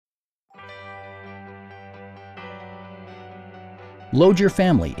Load your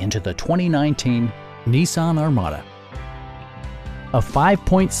family into the 2019 Nissan Armada. A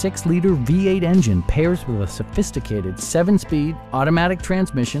 5.6-liter V8 engine pairs with a sophisticated 7-speed automatic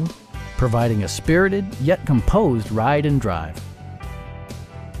transmission, providing a spirited yet composed ride and drive.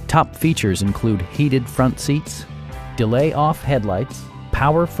 Top features include heated front seats, delay-off headlights,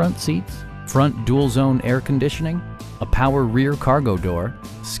 power front seats, front dual-zone air conditioning, a power rear cargo door,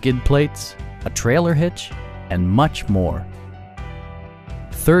 skid plates, a trailer hitch, and much more.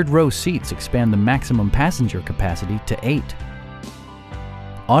 Third-row seats expand the maximum passenger capacity to 8.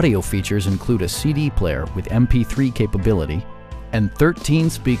 Audio features include a CD player with MP3 capability and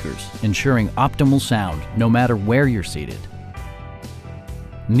 13 speakers, ensuring optimal sound no matter where you're seated.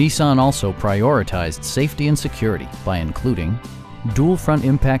 Nissan also prioritized safety and security by including dual front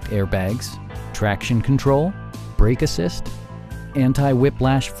impact airbags, traction control, brake assist,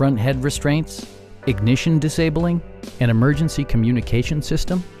 anti-whiplash front head restraints, ignition disabling, an emergency communication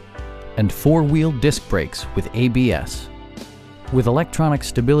system, and 4-wheel disc brakes with ABS. With electronic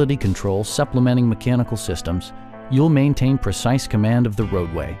stability control supplementing mechanical systems, you'll maintain precise command of the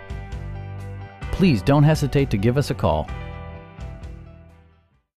roadway. Please don't hesitate to give us a call.